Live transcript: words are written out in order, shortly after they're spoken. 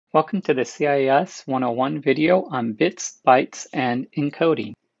Welcome to the CIS 101 video on bits, bytes, and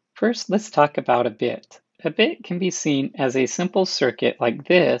encoding. First, let's talk about a bit. A bit can be seen as a simple circuit like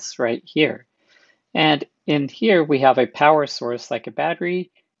this right here. And in here, we have a power source like a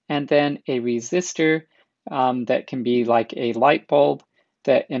battery, and then a resistor that can be like a light bulb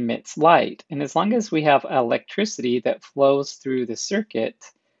that emits light. And as long as we have electricity that flows through the circuit,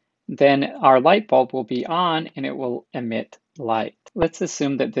 then our light bulb will be on and it will emit light. Let's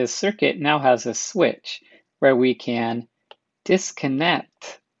assume that this circuit now has a switch where we can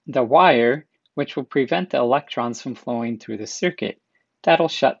disconnect the wire, which will prevent the electrons from flowing through the circuit. That'll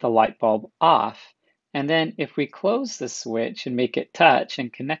shut the light bulb off. And then if we close the switch and make it touch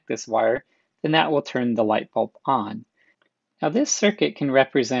and connect this wire, then that will turn the light bulb on. Now this circuit can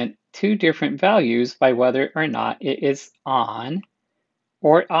represent two different values by whether or not it is on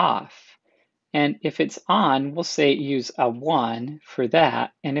or off. And if it's on, we'll say use a 1 for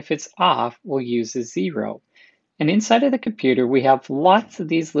that. And if it's off, we'll use a 0. And inside of the computer, we have lots of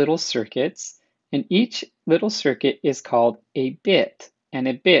these little circuits, and each little circuit is called a bit, and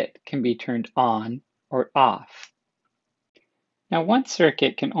a bit can be turned on or off. Now, one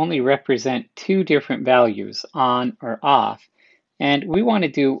circuit can only represent two different values, on or off, and we want to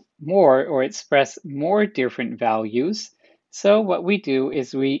do more or express more different values. So what we do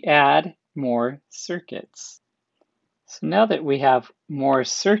is we add more circuits. So now that we have more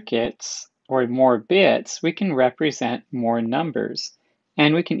circuits or more bits, we can represent more numbers.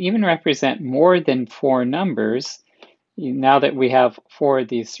 And we can even represent more than 4 numbers. Now that we have 4 of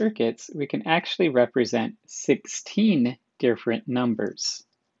these circuits, we can actually represent 16 different numbers.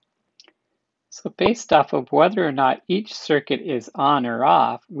 So based off of whether or not each circuit is on or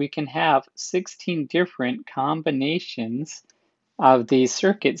off, we can have 16 different combinations of these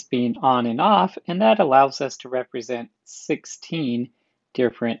circuits being on and off, and that allows us to represent 16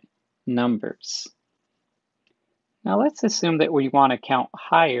 different numbers. Now let's assume that we want to count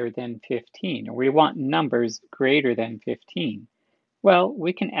higher than 15, or we want numbers greater than 15. Well,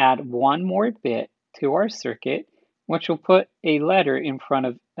 we can add one more bit to our circuit, which will put a letter in front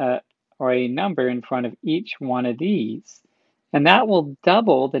of or a number in front of each one of these. And that will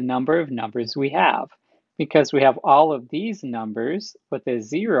double the number of numbers we have, because we have all of these numbers with a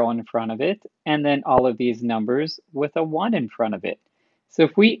 0 in front of it, and then all of these numbers with a 1 in front of it. So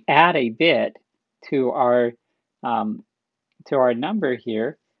if we add a bit to our number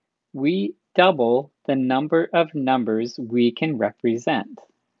here, we double the number of numbers we can represent.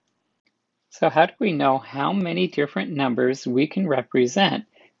 So how do we know how many different numbers we can represent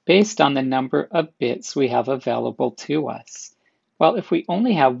based on the number of bits we have available to us? Well, if we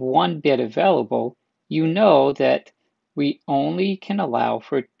only have one bit available, you know that we only can allow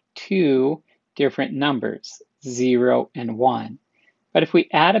for 2 different numbers, 0 and 1. But if we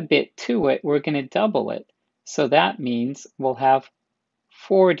add a bit to it, we're going to double it. So that means we'll have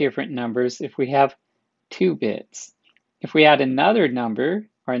 4 different numbers if we have 2 bits. If we add another number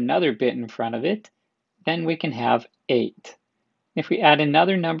or another bit in front of it, then we can have 8. If we add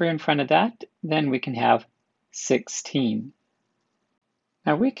another number in front of that, then we can have 16.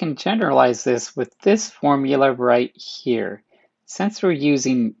 Now we can generalize this with this formula right here. Since we're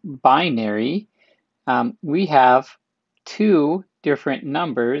using binary, we have 2 different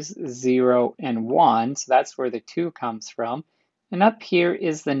numbers, 0 and 1, so that's where the 2 comes from. And up here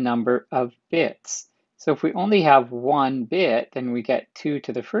is the number of bits. So if we only have 1 bit, then we get 2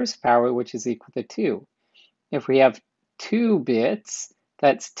 to the first power, which is equal to 2. If we have 2 bits,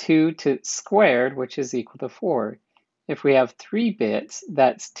 that's 2 to squared, which is equal to 4. If we have 3 bits,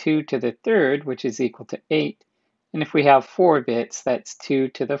 that's 2 to the third, which is equal to 8. And if we have 4 bits, that's 2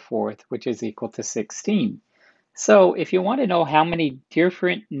 to the fourth, which is equal to 16. So if you want to know how many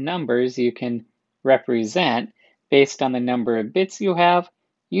different numbers you can represent based on the number of bits you have,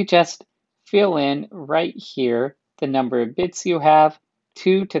 you just fill in right here the number of bits you have.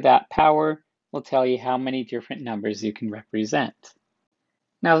 2 to that power will tell you how many different numbers you can represent.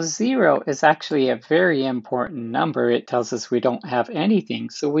 Now 0 is actually a very important number. It tells us we don't have anything,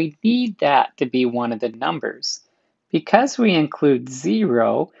 so we need that to be one of the numbers. Because we include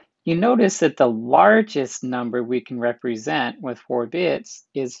 0, you notice that the largest number we can represent with 4 bits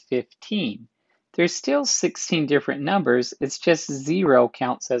is 15. There's still 16 different numbers, it's just 0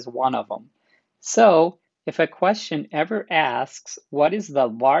 counts as one of them. So if a question ever asks, what is the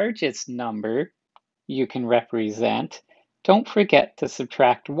largest number you can represent, don't forget to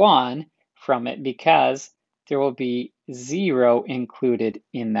subtract 1 from it, because there will be 0 included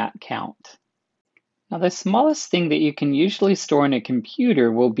in that count. Now the smallest thing that you can usually store in a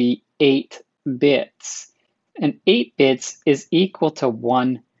computer will be 8 bits. And 8 bits is equal to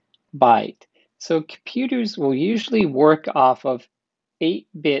 1 byte. So computers will usually work off of 8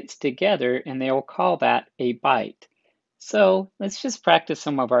 bits together, and they will call that a byte. So let's just practice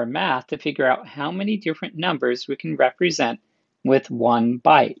some of our math to figure out how many different numbers we can represent with 1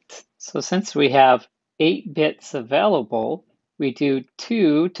 byte. So since we have 8 bits available, we do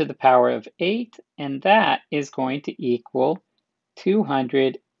 2 to the power of 8, and that is going to equal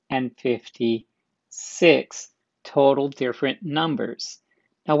 256 total different numbers.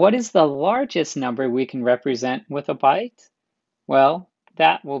 Now, what is the largest number we can represent with a byte? Well,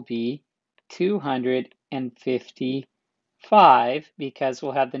 that will be 255 because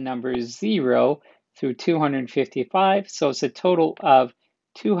we'll have the numbers 0 through 255. So it's a total of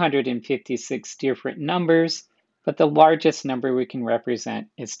 256 different numbers, but the largest number we can represent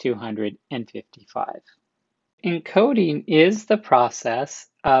is 255. Encoding is the process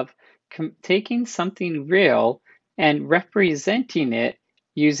of taking something real and representing it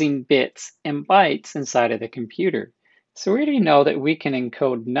using bits and bytes inside of the computer. So we already know that we can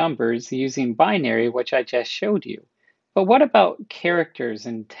encode numbers using binary, which I just showed you. But what about characters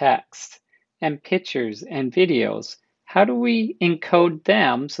and text and pictures and videos? How do we encode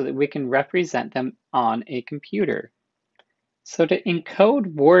them so that we can represent them on a computer? So to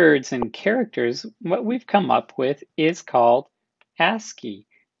encode words and characters, what we've come up with is called ASCII.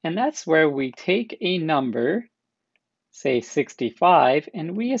 And that's where we take a number, say 65,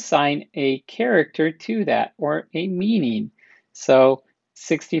 and we assign a character to that or a meaning. So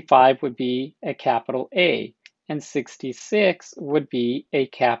 65 would be a capital A, and 66 would be a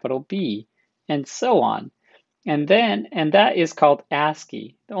capital B, and so on. And that is called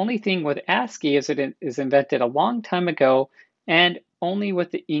ASCII. The only thing with ASCII is it is invented a long time ago and only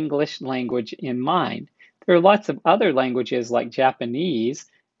with the English language in mind. There are lots of other languages like Japanese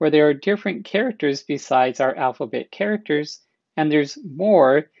where there are different characters besides our alphabet characters, and there's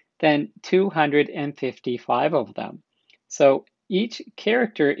more than 255 of them. So each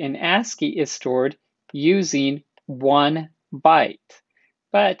character in ASCII is stored using 1 byte.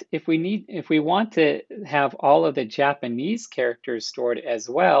 But if we want to have all of the Japanese characters stored as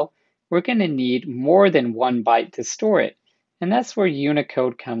well, we're going to need more than 1 byte to store it. And that's where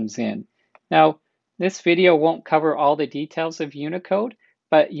Unicode comes in. Now, this video won't cover all the details of Unicode,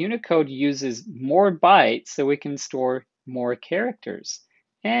 but Unicode uses more bytes so we can store more characters.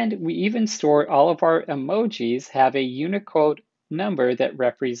 And we even store all of our emojis have a Unicode number that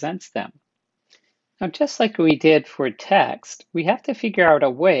represents them. Now, just like we did for text, we have to figure out a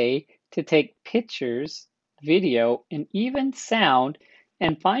way to take pictures, video, and even sound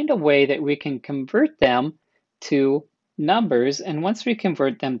and find a way that we can convert them to numbers. And once we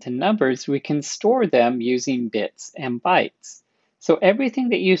convert them to numbers, we can store them using bits and bytes. So everything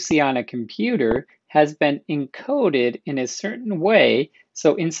that you see on a computer has been encoded in a certain way.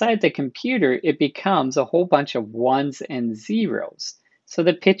 So inside the computer, it becomes a whole bunch of ones and zeros. So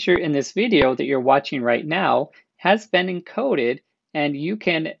the picture in this video that you're watching right now has been encoded, and you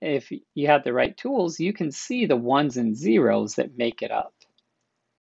can, if you have the right tools, you can see the ones and zeros that make it up.